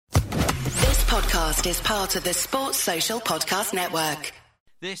podcast is part of the Sports Social Podcast Network.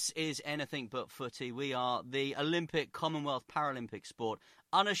 This is Anything But Footy. We are the Olympic, Commonwealth, Paralympic sport,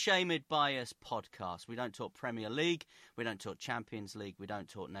 unashamed bias podcast. We don't talk Premier League, we don't talk Champions League, we don't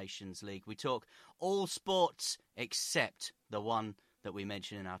talk Nations League. We talk all sports except the one that we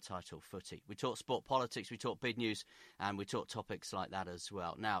mention in our title, footy. We talk sport politics, we talk big news, and we talk topics like that as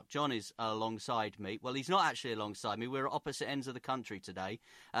well. Now, John is alongside me. Well, he's not actually alongside me. We're at opposite ends of the country today.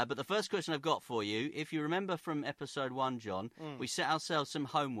 But the first question I've got for you, if you remember from episode 1, John, we set ourselves some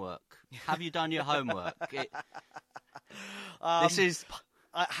homework. Have you done your homework? This is...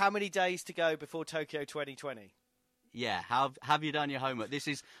 how many days to go before Tokyo 2020? Yeah, have you done your homework? This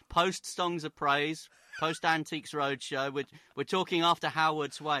is post Songs of Praise, post Antiques Roadshow. We're talking after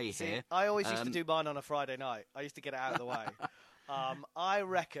Howard's Way here. I always used to do mine on a Friday night. I used to get it out of the way. I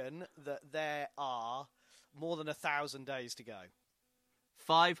reckon that there are more than 1,000 days to go.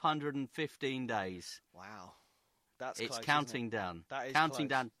 515 days. Wow, that's it's close, counting isn't it? down. That is counting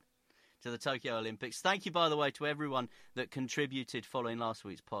close. down to the Tokyo Olympics. Thank you, by the way, to everyone that contributed following last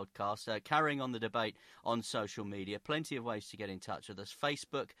week's podcast, carrying on the debate on social media. Plenty of ways to get in touch with us.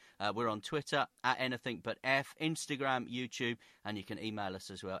 Facebook, we're on Twitter, at AnythingButF, Instagram, YouTube, and you can email us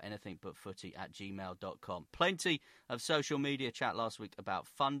as well, anythingbutfooty@gmail.com. Plenty of social media chat last week about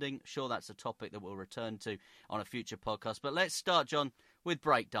funding. Sure, that's a topic that we'll return to on a future podcast. But let's start, John, with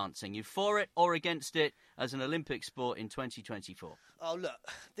breakdancing. You for it or against it as an Olympic sport in 2024? Oh, look,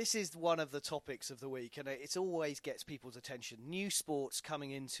 this is one of the topics of the week, and it always gets people's attention. New sports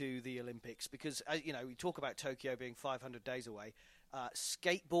coming into the Olympics, because, we talk about Tokyo being 500 days away.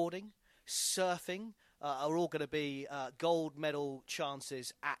 Skateboarding, surfing are all going to be gold medal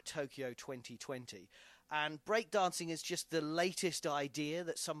chances at Tokyo 2020. And breakdancing is just the latest idea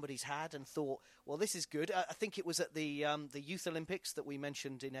that somebody's had and thought, well, this is good. I think it was at the Youth Olympics that we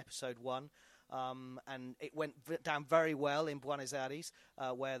mentioned in episode 1. And it went down very well in Buenos Aires,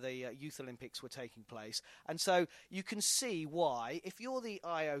 where the Youth Olympics were taking place. And so you can see why, if you're the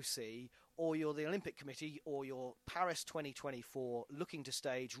IOC or you're the Olympic Committee or you're Paris 2024 looking to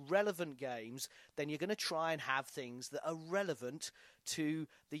stage relevant games, then you're going to try and have things that are relevant to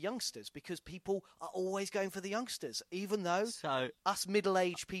the youngsters, because people are always going for the youngsters, even though us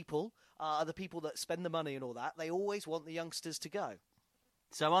middle-aged people are the people that spend the money and all that. They always want the youngsters to go.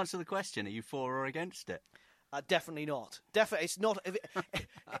 So answer the question, are you for or against it? Definitely not. Definitely, it's not.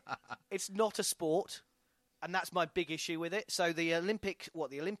 It's not a sport, and that's my big issue with it. So the Olympic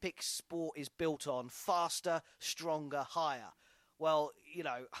sport is built on: faster, stronger, higher. Well,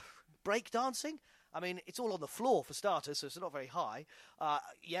 breakdancing. I mean, it's all on the floor for starters, so it's not very high.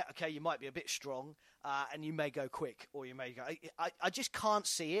 You might be a bit strong, and you may go quick, or you may go... I just can't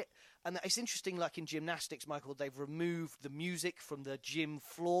see it. And it's interesting, like in gymnastics, Michael, they've removed the music from the gym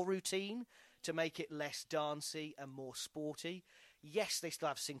floor routine to make it less dancey and more sporty. Yes, they still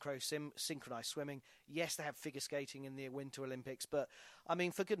have synchronized swimming. Yes, they have figure skating in the Winter Olympics. But, I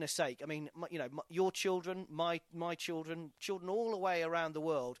mean, for goodness sake, I mean, your children, my children all the way around the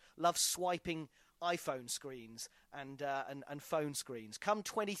world love swiping iPhone screens and phone screens. Come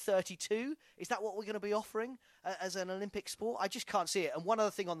 2032, is that what we're going to be offering as an Olympic sport? I just can't see it. And one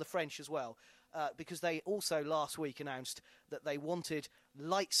other thing on the French as well, because they also last week announced that they wanted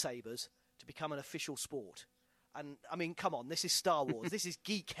lightsabers to become an official sport. And, I mean, come on, this is Star Wars. This is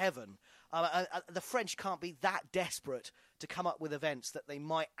geek heaven. The French can't be that desperate to come up with events that they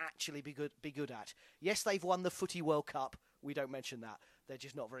might actually be good at. Yes, they've won the Footy World Cup. We don't mention that. They're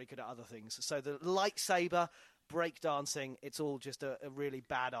just not very good at other things. So the lightsaber, breakdancing, it's all just a really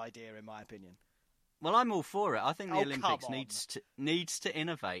bad idea, in my opinion. Well, I'm all for it. I think the Olympics needs to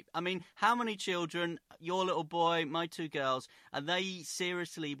innovate. I mean, how many children, your little boy, my 2 girls, are they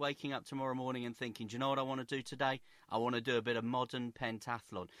seriously waking up tomorrow morning and thinking, do you know what I want to do today? I want to do a bit of modern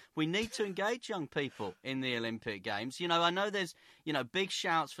pentathlon. We need to engage young people in the Olympic Games. I know there's, big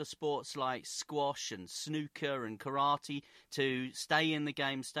shouts for sports like squash and snooker and karate to stay in the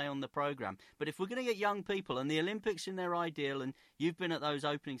game, stay on the programme. But if we're going to get young people, and the Olympics in their ideal, and you've been at those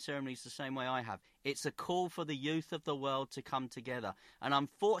opening ceremonies the same way I have, it's a call for the youth of the world to come together. And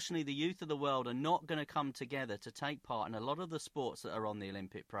unfortunately, the youth of the world are not going to come together to take part in a lot of the sports that are on the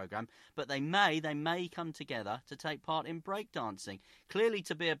Olympic programme, but they may come together to take part in breakdancing. Clearly,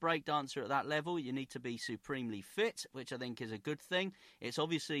 to be a breakdancer at that level, you need to be supremely fit, which I think is a good thing. It's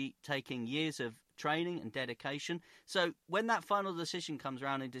obviously taking years of training and dedication. So when that final decision comes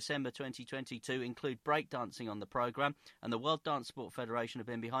around in December 2022, include breakdancing on the programme, and the World Dance Sport Federation have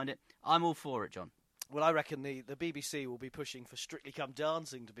been behind it, I'm all for it, John. Well, I reckon the BBC will be pushing for Strictly Come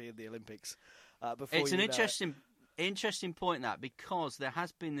Dancing to be in the Olympics before it's an interesting Interesting point that, because there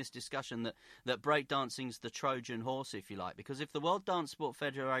has been this discussion that breakdancing's the Trojan horse, if you like, because if the World Dance Sport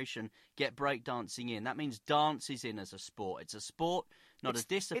Federation get breakdancing in, that means dance is in as a sport. It's a sport, not a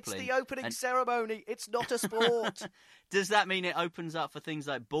discipline. It's the opening ceremony. It's not a sport. Does that mean it opens up for things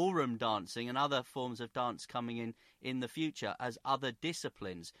like ballroom dancing and other forms of dance coming in the future as other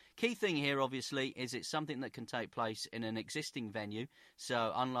disciplines? Key thing here, obviously, is it's something that can take place in an existing venue.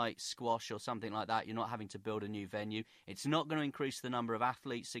 So unlike squash or something like that, you're not having to build a new venue. It's not going to increase the number of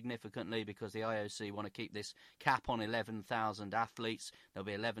athletes significantly because the IOC want to keep this cap on 11,000 athletes. There'll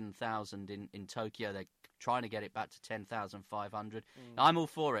be 11,000 in Tokyo. They're trying to get it back to 10,500. I'm all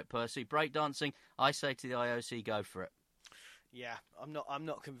for it, Percy. Breakdancing, I say to the IOC, go for it. Yeah, I'm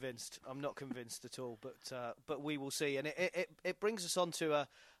not convinced. I'm not convinced at all. But we will see. And it brings us on to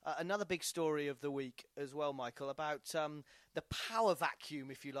another big story of the week as well, Michael, about the power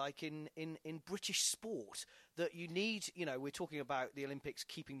vacuum, if you like, in British sport that you need. You know, we're talking about the Olympics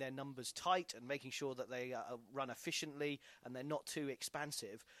keeping their numbers tight and making sure that they run efficiently and they're not too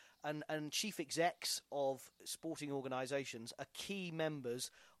expansive. And chief execs of sporting organisations are key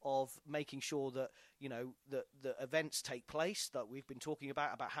members of making sure that, you know, that the events take place that we've been talking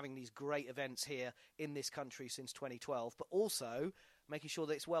about having these great events here in this country since 2012, but also making sure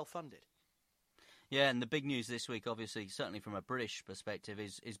that it's well funded. Yeah, and the big news this week, obviously, certainly from a British perspective,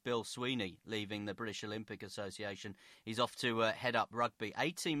 is Bill Sweeney leaving the British Olympic Association. He's off to head up rugby.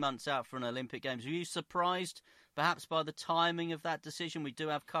 18 months out for an Olympic Games. Were you surprised, perhaps, by the timing of that decision? We do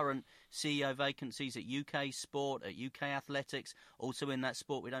have current CEO vacancies at UK Sport, at UK Athletics. Also in that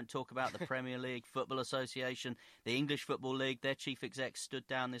sport, we don't talk about the Premier League, Football Association, the English Football League. Their chief exec stood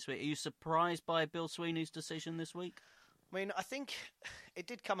down this week. Are you surprised by Bill Sweeney's decision this week? I mean, I think it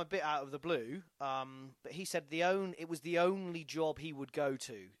did come a bit out of the blue, but he said it was the only job he would go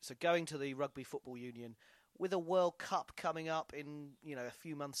to. So going to the Rugby Football Union with a World Cup coming up in, you know, a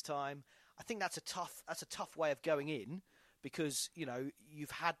few months' time, I think that's a tough way of going in because, you know,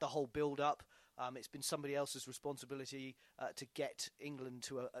 you've had the whole build-up. It's been somebody else's responsibility to get England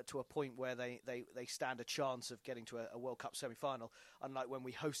to a point where they stand a chance of getting to a World Cup semi-final, unlike when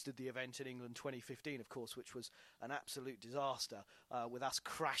we hosted the event in England 2015, of course, which was an absolute disaster, with us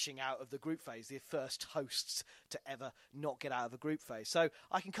crashing out of the group phase, the first hosts to ever not get out of a group phase. So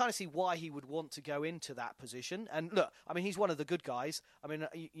I can kind of see why he would want to go into that position. And look, I mean, he's one of the good guys. I mean,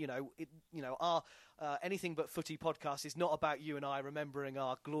 our Anything But Footy podcast is not about you and I remembering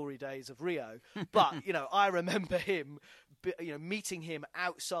our glory days of Rio, but, you know, I remember him, you know, meeting him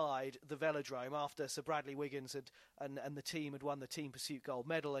outside the velodrome after Sir Bradley Wiggins and the team had won the team pursuit gold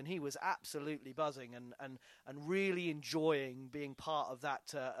medal, and he was absolutely buzzing and really enjoying being part of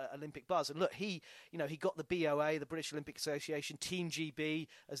that Olympic buzz. And look, he got the BOA, the British Olympic Association, Team GB,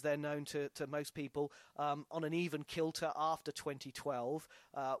 as they're known to most people, on an even kilter after 2012,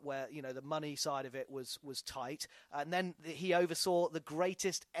 where, you know, the money side of it was tight. And then he oversaw the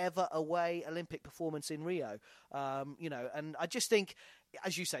greatest ever away Olympic performance in Rio. You know, and I just think,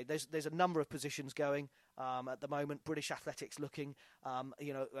 as you say, there's a number of positions going at the moment. British athletics looking,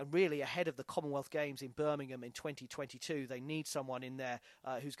 you know, really ahead of the Commonwealth Games in Birmingham in 2022. They need someone in there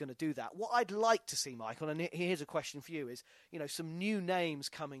who's going to do that. What I'd like to see, Michael, and here's a question for you, is, you know, some new names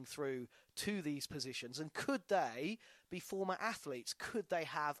coming through to these positions, and could they be former athletes? Could they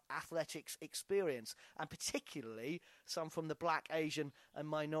have athletics experience, and particularly some from the Black, Asian and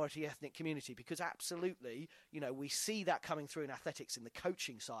minority ethnic community? Because absolutely, you know, we see that coming through in athletics in the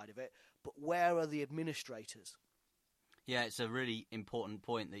coaching side of it, but where are the administrators? Yeah, it's a really important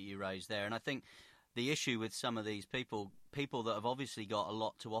point that you raised there, and I think the issue with some of these people that have obviously got a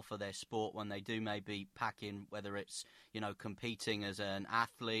lot to offer their sport when they do maybe pack in, whether it's, you know, competing as an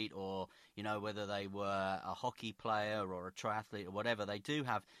athlete or, you know, whether they were a hockey player or a triathlete or whatever, they do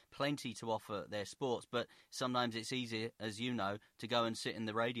have plenty to offer their sports. But sometimes it's easier, as you know, to go and sit in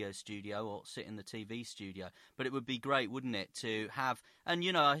the radio studio or sit in the TV studio. But it would be great, wouldn't it, to have, and,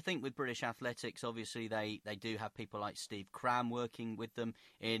 you know, I think with British Athletics, obviously they do have people like Steve Cram working with them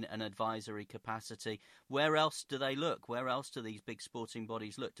in an advisory capacity. Where else do they look? Where else do these big sporting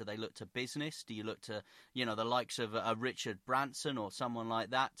bodies look? Do they look to business? Do you look to, you know, the likes of Richard Branson or someone like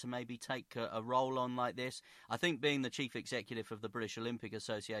that to maybe take a role on like this? I think being the chief executive of the British Olympic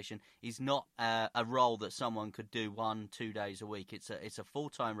Association is not a role that someone could do 1-2 days a week. It's a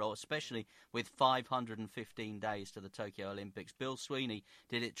full-time role, especially with 515 days to the Tokyo Olympics. Bill Sweeney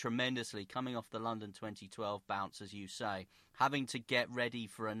did it tremendously, coming off the London 2012 bounce, as you say. having to get ready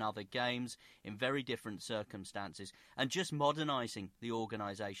for another Games in very different circumstances, and just modernising the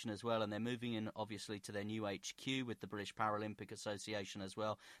organisation as well. And they're moving in, obviously, to their new HQ with the British Paralympic Association as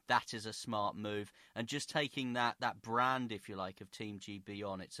well. That is a smart move. And just taking that brand, if you like, of Team GB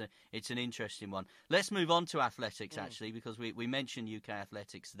on. It's an interesting one. Let's move on to athletics, actually, because we mentioned UK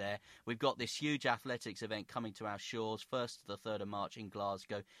athletics there. We've got this huge athletics event coming to our shores, 1st to the 3rd of March in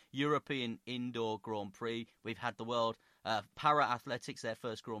Glasgow, European Indoor Grand Prix. We've had the World Para-Athletics, their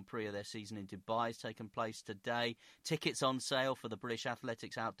first Grand Prix of their season in Dubai, has taken place today. Tickets on sale for the British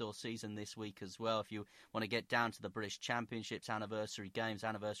Athletics outdoor season this week as well. If you want to get down to the British Championships, Anniversary Games,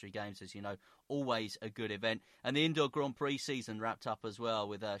 as you know, always a good event. And the Indoor Grand Prix season wrapped up as well,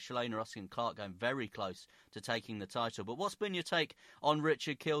 with Shalane Ruskin-Clark going very close to taking the title. But what's been your take on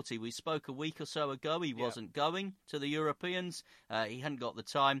Richard Kilty? We spoke a week or so ago. He wasn't going to the Europeans. He hadn't got the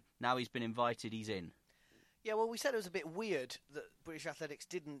time. Now he's been invited. He's in. Yeah, well, we said it was a bit weird that British Athletics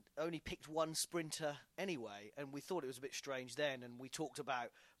only picked one sprinter anyway, and we thought it was a bit strange then, and we talked about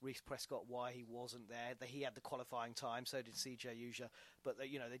Reece Prescott, why he wasn't there, that he had the qualifying time, so did CJ Uja, but they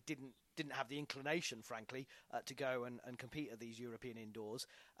didn't have the inclination, frankly, to go and compete at these European indoors.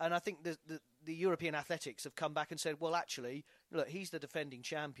 And I think the European Athletics have come back and said, well, actually, look, he's the defending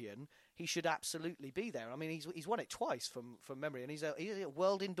champion. He should absolutely be there. I mean, he's won it twice from memory, and he's a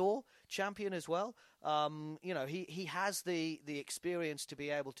world indoor champion as well. He has the experience to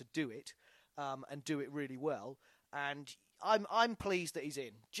be able to do it, and do it really well. And I'm pleased that he's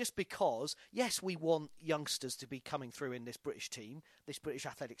in, just because, yes, we want youngsters to be coming through in this British team, this British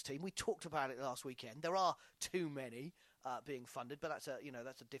athletics team. We talked about it last weekend. There are too many being funded, but that's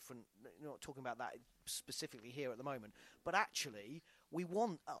a different. You're not talking about that specifically here at the moment. But actually, we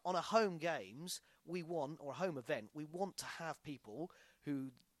want on a home games, or a home event, we want to have people who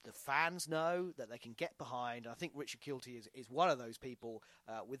the fans know that they can get behind. I think Richard Kilty is one of those people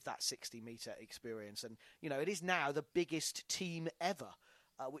with that 60-metre experience. And, it is now the biggest team ever,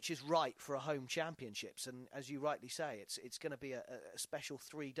 which is right for a home championships. And as you rightly say, it's going to be a special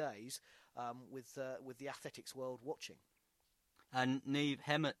 3 days with the athletics world watching. And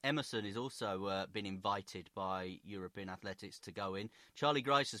Niamh Emerson has also been invited by European Athletics to go in. Charlie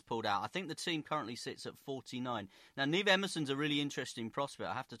Grice has pulled out. I think the team currently sits at 49. Now, Niamh Emerson's a really interesting prospect.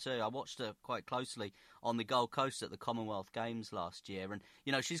 I have to tell you, I watched her quite closely on the Gold Coast at the Commonwealth Games last year. And,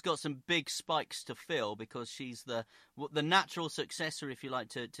 she's got some big spikes to fill, because she's the natural successor, if you like,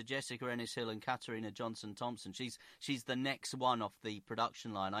 to Jessica Ennis-Hill and Katarina Johnson-Thompson. She's the next one off the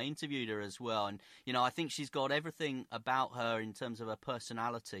production line. I interviewed her as well. And, I think she's got everything about her in terms of her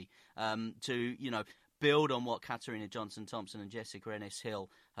personality to build on what Katarina Johnson-Thompson and Jessica Ennis-Hill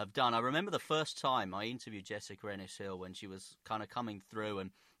have done. I remember the first time I interviewed Jessica Ennis-Hill, when she was kind of coming through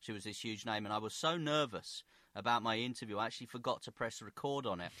and she was this huge name, and I was so nervous about my interview, I actually forgot to press record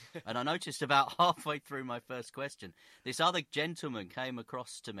on it. And I noticed about halfway through my first question, this other gentleman came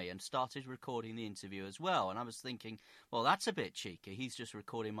across to me and started recording the interview as well. And I was thinking, well, that's a bit cheeky. He's just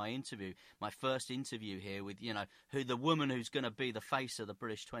recording my interview, my first interview here with, the woman who's going to be the face of the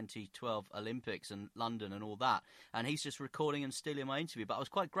British 2012 Olympics and London and all that. And he's just recording and stealing my interview. But I was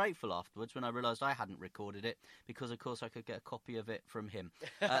quite grateful afterwards when I realised I hadn't recorded it, because, of course, I could get a copy of it from him.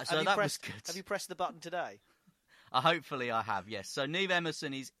 So that was good. Have you pressed the button today? Hopefully I have, yes. So Niamh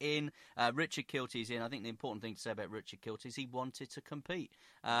Emerson is in, Richard Kilty is in. I think the important thing to say about Richard Kilty is he wanted to compete.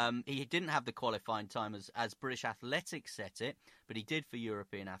 He didn't have the qualifying time as British Athletics set it, but he did for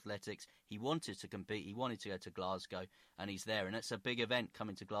European Athletics. He wanted to compete. He wanted to go to Glasgow, and he's there. And it's a big event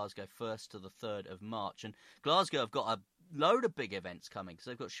coming to Glasgow 1st to the 3rd of March. And Glasgow have got a load of big events coming, because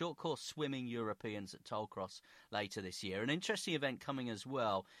they've got short course swimming Europeans at Tollcross later this year. An interesting event coming as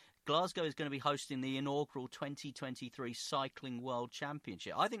well. Glasgow is going to be hosting the inaugural 2023 Cycling World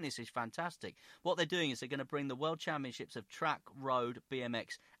Championship. I think this is fantastic. What they're doing is they're going to bring the World Championships of track, road,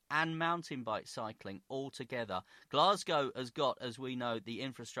 BMX and mountain bike cycling all together. Glasgow has got, as we know, the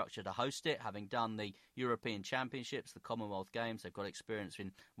infrastructure to host it, having done the European Championships, the Commonwealth Games. They've got experience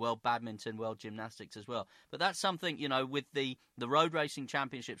in World Badminton, World Gymnastics as well. But that's something, with the road racing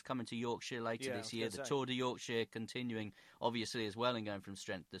championships coming to Yorkshire later this year, the Tour de Yorkshire continuing, obviously, as well, and going from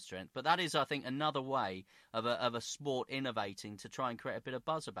strength to strength. But that is, I think, another way of a sport innovating to try and create a bit of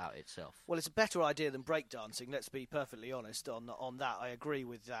buzz about itself. Well, it's a better idea than breakdancing, let's be perfectly honest on that. I agree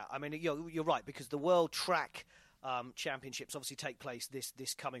with that. I mean, you're right, because the World Track championships obviously take place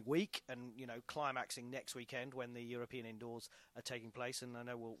this coming week, and climaxing next weekend when the European indoors are taking place. And I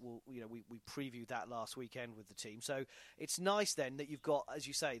know we previewed that last weekend with the team. So it's nice then that you've got, as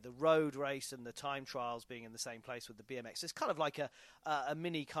you say, the road race and the time trials being in the same place with the BMX. It's kind of like a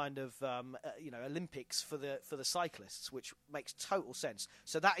mini kind of Olympics for the cyclists, which makes total sense.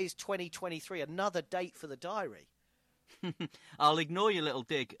 So that is 2023, another date for the diary. I'll ignore your little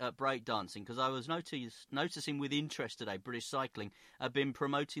dig at breakdancing because I was noticing with interest today British Cycling have been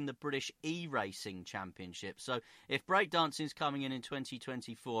promoting the British e-racing championship. So if breakdancing is coming in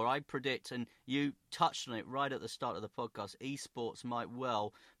 2024, I predict, and you touched on it right at the start of the podcast, esports might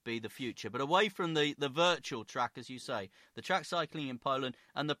well be the future. But away from the virtual track, as you say, the track cycling in Poland,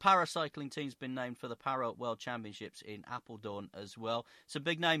 and the paracycling team's been named for the Para World Championships in Apeldoorn as well. Some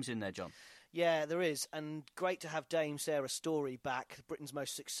big names in there, John. Yeah, there is, and great to have Dame Sarah Storey back, Britain's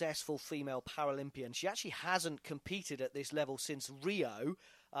most successful female Paralympian. She actually hasn't competed at this level since Rio,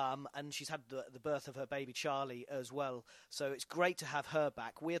 and she's had the birth of her baby Charlie as well. So it's great to have her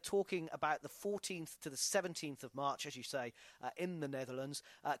back. We're talking about the 14th to the 17th of March, as you say, in the Netherlands.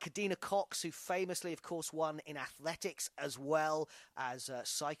 Kadina Cox, who famously, of course, won in athletics as well as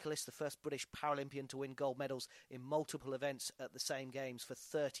cyclist, the first British Paralympian to win gold medals in multiple events at the same games for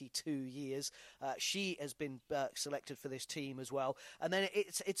 32 years. She has been selected for this team as well. And then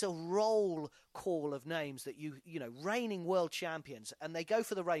it's a roll call of names that reigning world champions, and they go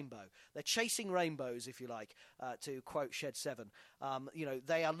for the rainbow. They're chasing rainbows, if you like, to quote Shed 7.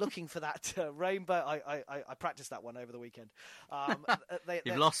 They are looking for that rainbow. I practiced that one over the weekend.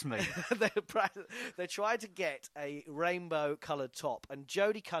 You've lost me. They're trying to get a rainbow-coloured top, and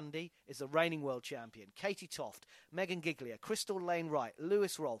Jodie Cundy is the reigning world champion. Katie Toft, Megan Giglia, Crystal Lane Wright,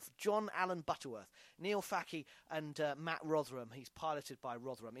 Lewis Rolfe, John Allen Butterworth, Neil Fackie, and Matt Rotherham. He's piloted by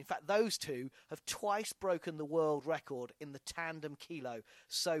Rotherham. In fact, those two have twice broken the world record in the tandem kilo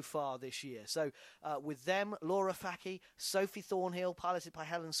so far this year. So with them, Laura Fackie, Sophie Thornhill, piloted by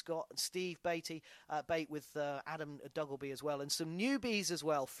Helen Scott, and Steve Bate with Adam Duggleby as well, and some newbies as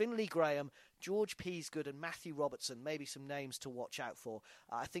well, Finley Graham, George Peasgood and Matthew Robertson, maybe some names to watch out for.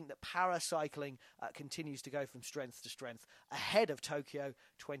 I think that paracycling continues to go from strength to strength ahead of Tokyo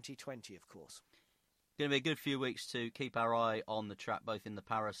 2020, of course. Going to be a good few weeks to keep our eye on the track, both in the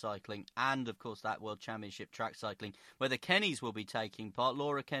paracycling and, of course, that World Championship track cycling, where the Kennys will be taking part.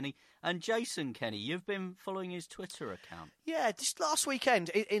 Laura Kenny and Jason Kenny. You've been following his Twitter account. Yeah, just last weekend.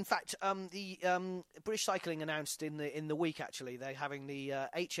 In fact, the British Cycling announced in the week, actually, they're having the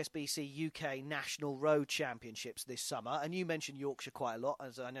HSBC UK National Road Championships this summer. And you mentioned Yorkshire quite a lot,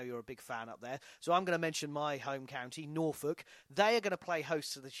 as I know you're a big fan up there. So I'm going to mention my home county, Norfolk. They are going to play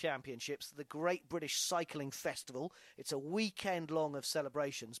host to the championships, the Great British Cycling Festival. It's a weekend long of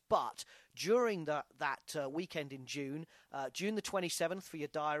celebrations, but during that weekend in June the 27th for your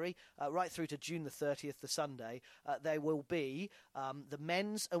diary, right through to June the 30th, the Sunday, there will be the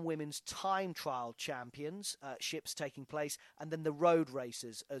men's and women's time trial championships taking place, and then the road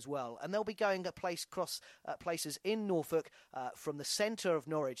races as well. And they'll be going across places in Norfolk from the centre of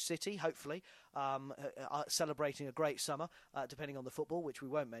Norwich City, hopefully, celebrating a great summer, depending on the football, which we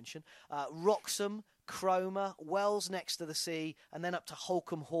won't mention. Wroxham, Cromer, Wells next to the sea, and then up to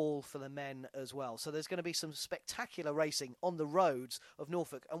Holcombe Hall for the men as well. So there's going to be some spectacular racing on the roads of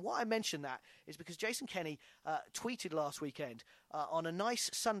Norfolk. And why I mention that is because Jason Kenny tweeted last weekend, on a nice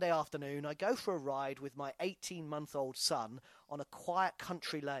Sunday afternoon, I go for a ride with my 18-month-old son on a quiet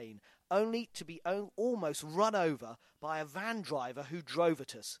country lane, only to be almost run over by a van driver who drove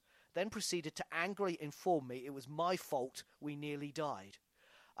at us, then proceeded to angrily inform me it was my fault we nearly died.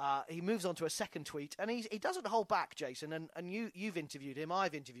 He moves on to a second tweet, and he doesn't hold back, Jason. And you've interviewed him,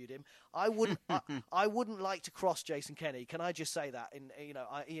 I've interviewed him. I wouldn't like to cross Jason Kenny. Can I just say that?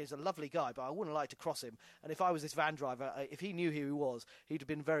 He is a lovely guy, but I wouldn't like to cross him. And if I was this van driver, if he knew who he was, he'd have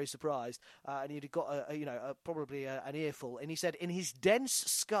been very surprised, and he'd have got probably an earful. And he said, in his dense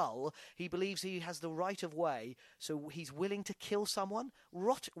skull, he believes he has the right of way, so he's willing to kill someone.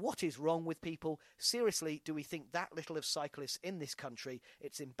 What is wrong with people? Seriously, do we think that little of cyclists in this country?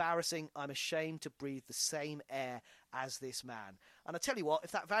 It's embarrassing. I'm ashamed to breathe the same air as this man. And I tell you what,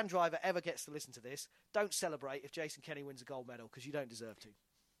 if that van driver ever gets to listen to this, don't celebrate if Jason Kenny wins a gold medal, because you don't deserve to.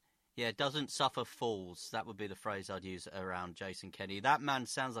 Yeah, doesn't suffer fools. That would be the phrase I'd use around Jason Kenney. That man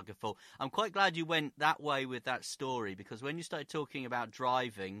sounds like a fool. I'm quite glad you went that way with that story, because when you started talking about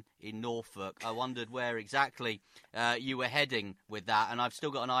driving in Norfolk, I wondered where exactly you were heading with that. And I've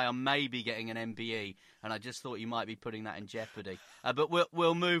still got an eye on maybe getting an MBE, and I just thought you might be putting that in jeopardy. But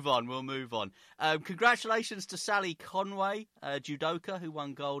we'll move on. We'll move on. Congratulations to Sally Conway, judoka, who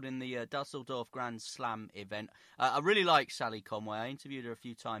won gold in the Dusseldorf Grand Slam event. I really like Sally Conway. I interviewed her a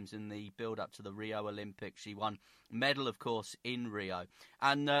few times in the build-up to the Rio Olympics. She won medal, of course, in Rio.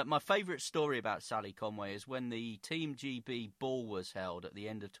 And my favourite story about Sally Conway is when the Team GB ball was held at the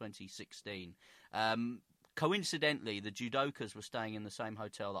end of 2016. Coincidentally, the judokas were staying in the same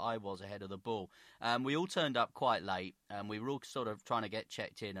hotel that I was ahead of the ball. We all turned up quite late, and we were all sort of trying to get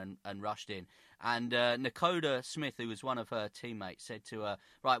checked in and rushed in. And Nakoda Smith, who was one of her teammates, said to her,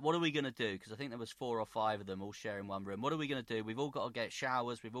 right, what are we going to do? Because I think there was 4 or 5 of them all sharing one room. What are we going to do? We've all got to get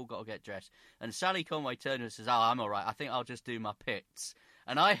showers. We've all got to get dressed. And Sally Conway turned and says, oh, I'm all right. I think I'll just do my pits.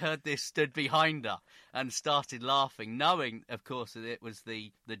 And I heard this, stood behind her and started laughing, knowing, of course, that it was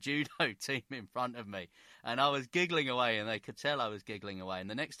the judo team in front of me. And I was giggling away, and they could tell I was giggling away. And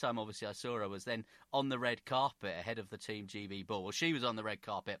the next time, obviously, I saw her was then on the red carpet ahead of the Team GB ball. Well, she was on the red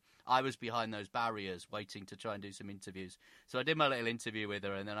carpet. I was behind those barriers waiting to try and do some interviews. So I did my little interview with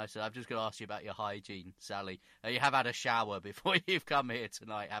her, and then I said, I've just got to ask you about your hygiene, Sally. You have had a shower before you've come here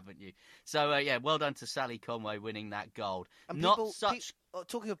tonight, haven't you? So, yeah, well done to Sally Conway winning that gold. And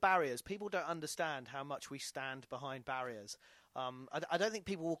talking of barriers, people don't understand how much we stand behind barriers. I don't think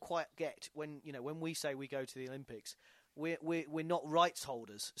people will quite get when we say we go to the Olympics, we're not rights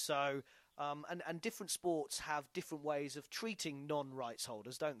holders. So and different sports have different ways of treating non-rights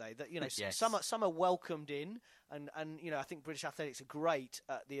holders, don't they? That yes. some are welcomed in, and I think British Athletics are great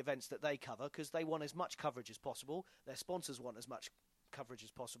at the events that they cover because they want as much coverage as possible. Their sponsors want as much coverage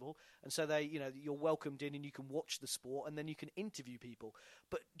as possible, and so you're welcomed in and you can watch the sport and then you can interview people.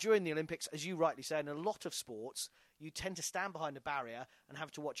 But during the Olympics, as you rightly say, in a lot of sports you tend to stand behind a barrier and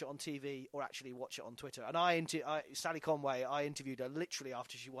have to watch it on TV or actually watch it on Twitter. And Sally Conway, I interviewed her literally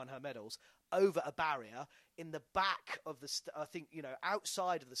after she won her medals over a barrier in the back of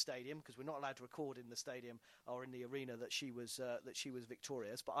outside of the stadium, because we're not allowed to record in the stadium or in the arena that she was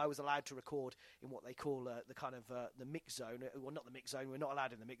victorious, but I was allowed to record in what they call the kind of the mix zone. Well, not the mix zone. We're not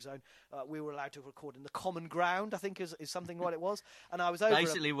allowed in the mix zone. We were allowed to record in the common ground, I think is something what it was. And I was over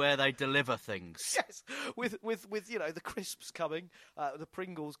basically where they deliver things. Yes, with the crisps coming, the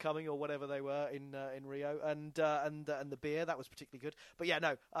Pringles coming, or whatever they were in Rio, and the beer that was particularly good. But yeah,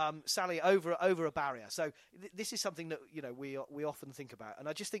 no, Sally over a barrier. So this is something that we often think about, and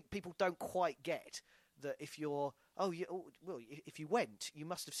I just think people don't quite get that if you went, you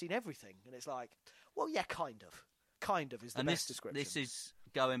must have seen everything, and it's like, well, yeah, kind of is the best description. This is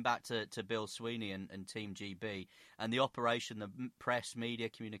going back to Bill Sweeney and Team GB and the operation, the press media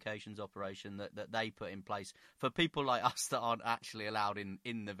communications operation that they put in place for people like us that aren't actually allowed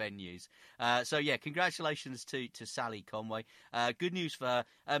in the venues. So yeah, congratulations to Sally Conway. Good news for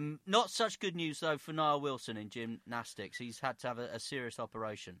her. Not such good news though for Niall Wilson in gymnastics. He's had to have a serious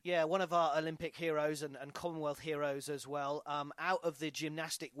operation. Yeah, one of our Olympic heroes and Commonwealth heroes as well. Out of the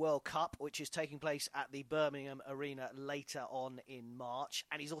Gymnastic World Cup, which is taking place at the Birmingham Arena later on in March.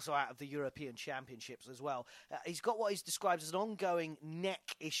 And he's also out of the European Championships as well. He's got what is described as an ongoing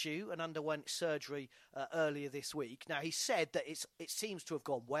neck issue and underwent surgery earlier this week. Now, he said that it seems to have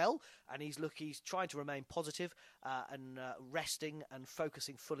gone well, and he's trying to remain positive and resting and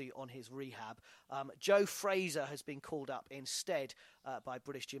focusing fully on his rehab. Joe Fraser has been called up instead by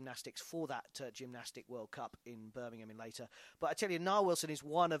British Gymnastics for that Gymnastic World Cup in Birmingham in later. But I tell you, Niall Wilson is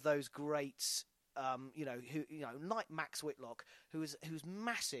one of those greats. Like Max Whitlock, who's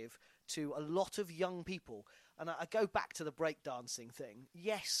massive to a lot of young people. And I go back to the breakdancing thing.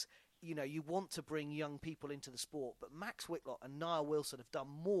 Yes, you want to bring young people into the sport, but Max Whitlock and Niall Wilson have done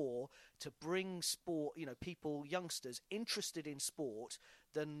more to bring sport, people, youngsters interested in sport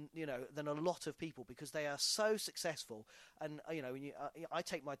than a lot of people, because they are so successful. And I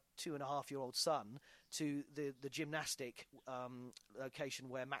take my 2.5-year-old son to the gymnastic location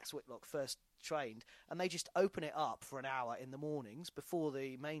where Max Whitlock first trained, and they just open it up for an hour in the mornings before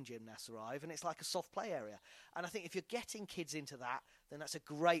the main gymnasts arrive, and it's like a soft play area. And I think if you're getting kids into that, then that's a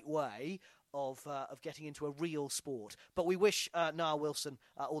great way of getting into a real sport. But we wish Niall Wilson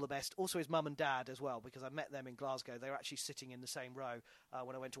all the best. Also his mum and dad as well, because I met them in Glasgow. They were actually sitting in the same row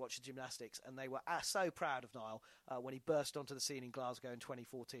when I went to watch the gymnastics, and they were so proud of Niall when he burst onto the scene in Glasgow in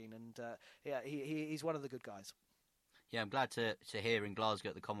 2014. And he's one of the good guys. Yeah, I'm glad to hear in Glasgow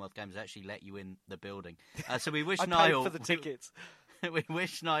at the Commonwealth Games they actually let you in the building. So we wish I Niall paid for the tickets. we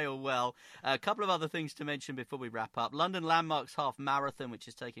wish Niall well. A couple of other things to mention before we wrap up. London Landmarks Half Marathon, which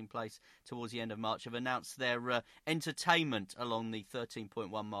is taking place towards the end of March, have announced their entertainment along the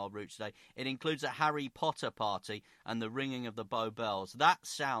 13.1 mile route today. It includes a Harry Potter party and the ringing of the Bow Bells. That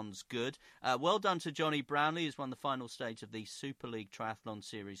sounds good. Well done to Johnny Brownlee, who's won the final stage of the Super League Triathlon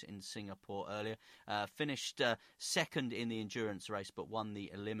Series in Singapore earlier. Finished second in the endurance race, but won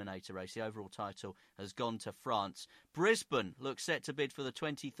the eliminator race. The overall title has gone to France. Brisbane looks set to bid for the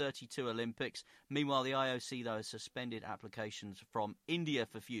 2032 Olympics. Meanwhile, the IOC, though, has suspended applications from India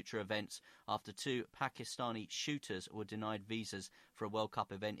for future events after 2 Pakistani shooters were denied visas for a World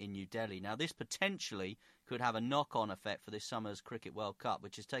Cup event in New Delhi. Now, this potentially could have a knock-on effect for this summer's Cricket World Cup,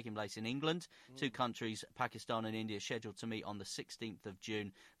 which is taking place in England. 2 countries, Pakistan and India, scheduled to meet on the 16th of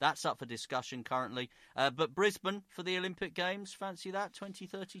June. That's up for discussion currently. But Brisbane for the Olympic Games, fancy that,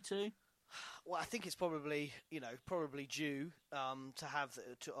 2032? Well, I think it's probably due to have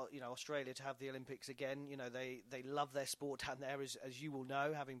Australia to have the Olympics again. They love their sport down there, as you will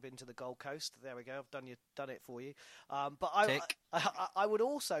know, having been to the Gold Coast. There we go. I've done it for you. But I would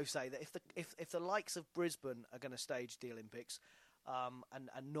also say that if the likes of Brisbane are going to stage the Olympics, and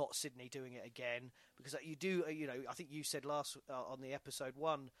not Sydney doing it again, because you do, I think you said last on the episode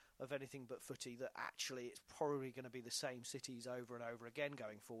 1 of Anything But Footy that actually it's probably going to be the same cities over and over again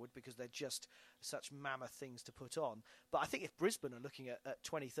going forward because they're just such mammoth things to put on. But I think if Brisbane are looking at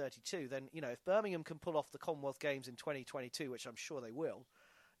 2032, then if Birmingham can pull off the Commonwealth Games in 2022, which I'm sure they will.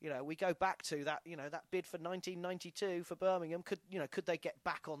 We go back to that. That bid for 1992 for Birmingham. Could they get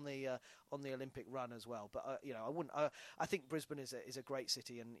back on the Olympic run as well? But I wouldn't. I think Brisbane is a great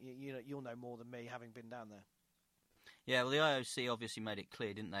city, and you'll know more than me having been down there. Yeah, well, the IOC obviously made it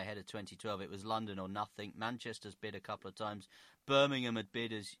clear, didn't they, ahead of 2012? It was London or nothing. Manchester's bid a couple of times. Birmingham had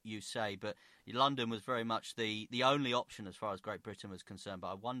bid, as you say, but London was very much the only option as far as Great Britain was concerned.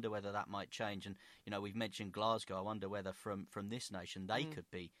 But I wonder whether that might change. And, we've mentioned Glasgow. I wonder whether from this nation they could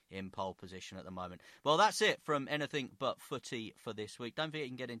be in pole position at the moment. Well, that's it from Anything But Footy for this week. Don't forget you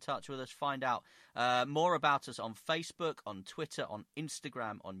can get in touch with us. Find out more about us on Facebook, on Twitter, on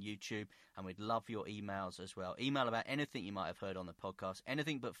Instagram, on YouTube. And we'd love your emails as well. Email about anything you might have heard on the podcast.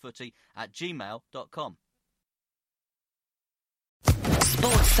 anythingbutfooty@gmail.com.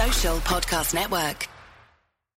 Sports Social Podcast Network.